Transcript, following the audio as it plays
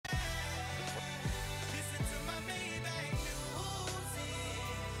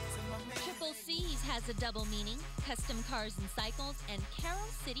has a double meaning: custom cars and cycles and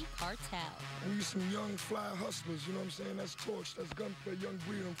Carroll City Cartel. We some young fly hustlers, you know what I'm saying? That's Torch, that's Gunplay and Young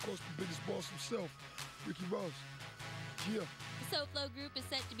Breed, and of course the biggest boss himself, Ricky Ross. Yeah. The SoFlo Group is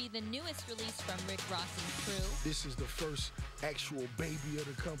set to be the newest release from Rick Ross and crew. This is the first actual baby of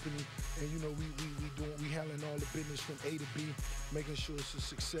the company, and you know we handling all the business from A to B, making sure it's a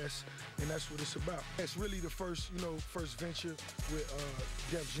success, and that's what it's about. It's really the first venture with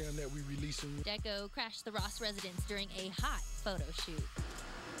Def Jam that we releasing. Deco crashed the Ross residence during a hot photo shoot.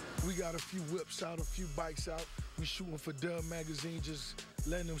 We got a few whips out, a few bikes out. We shooting for Dub Magazine, just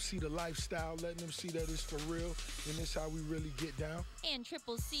letting them see the lifestyle, letting them see that it's for real, and this how we really get down. And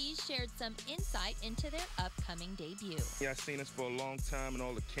Triple C shared some insight into their upcoming debut. Yeah, I've seen us for a long time and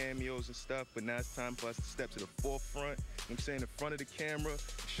all the cameos and stuff, but now it's time for us to step to the forefront, you know what I'm saying, in front of the camera,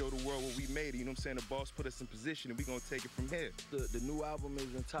 show the world what we made, you know what I'm saying? The boss put us in position and we're gonna take it from here. The new album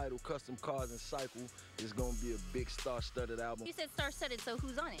is entitled Custom Cars and Cycle. It's gonna be a big star-studded album. You said star-studded, so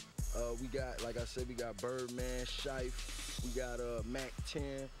who's on it? We got, like I said, we got Birdman, Shife, we got Mac 10,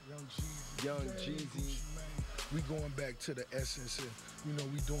 Young Jeezy. We going back to the essence, and you know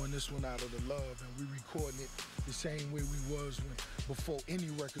we doing this one out of the love, and we recording it the same way we was before any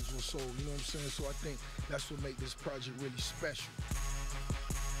records were sold. You know what I'm saying? So I think that's what make this project really special.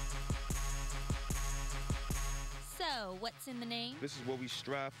 So, what's in the name? This is what we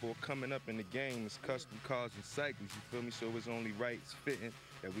strive for coming up in the game, is custom cars and cycles, you feel me? So it was only right, it's fitting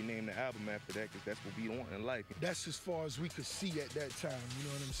that we named the album after that, because that's what we want in life. That's as far as we could see at that time, you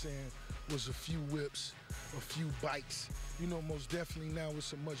know what I'm saying? Was a few whips, a few bikes. You know, most definitely now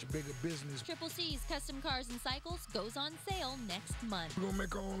it's a much bigger business. Triple C's Custom Cars and Cycles goes on sale next month. We're gonna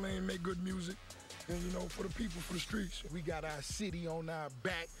make our own lane, make good music. And you know, for the people, for the streets. We got our city on our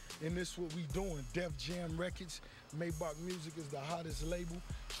back, and this what we doing. Def Jam Records, Maybach Music is the hottest label.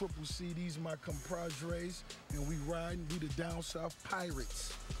 Triple C, these my compadres, and we riding, we the down south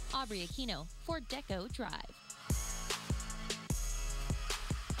pirates. Aubrey Aquino for Deco Drive.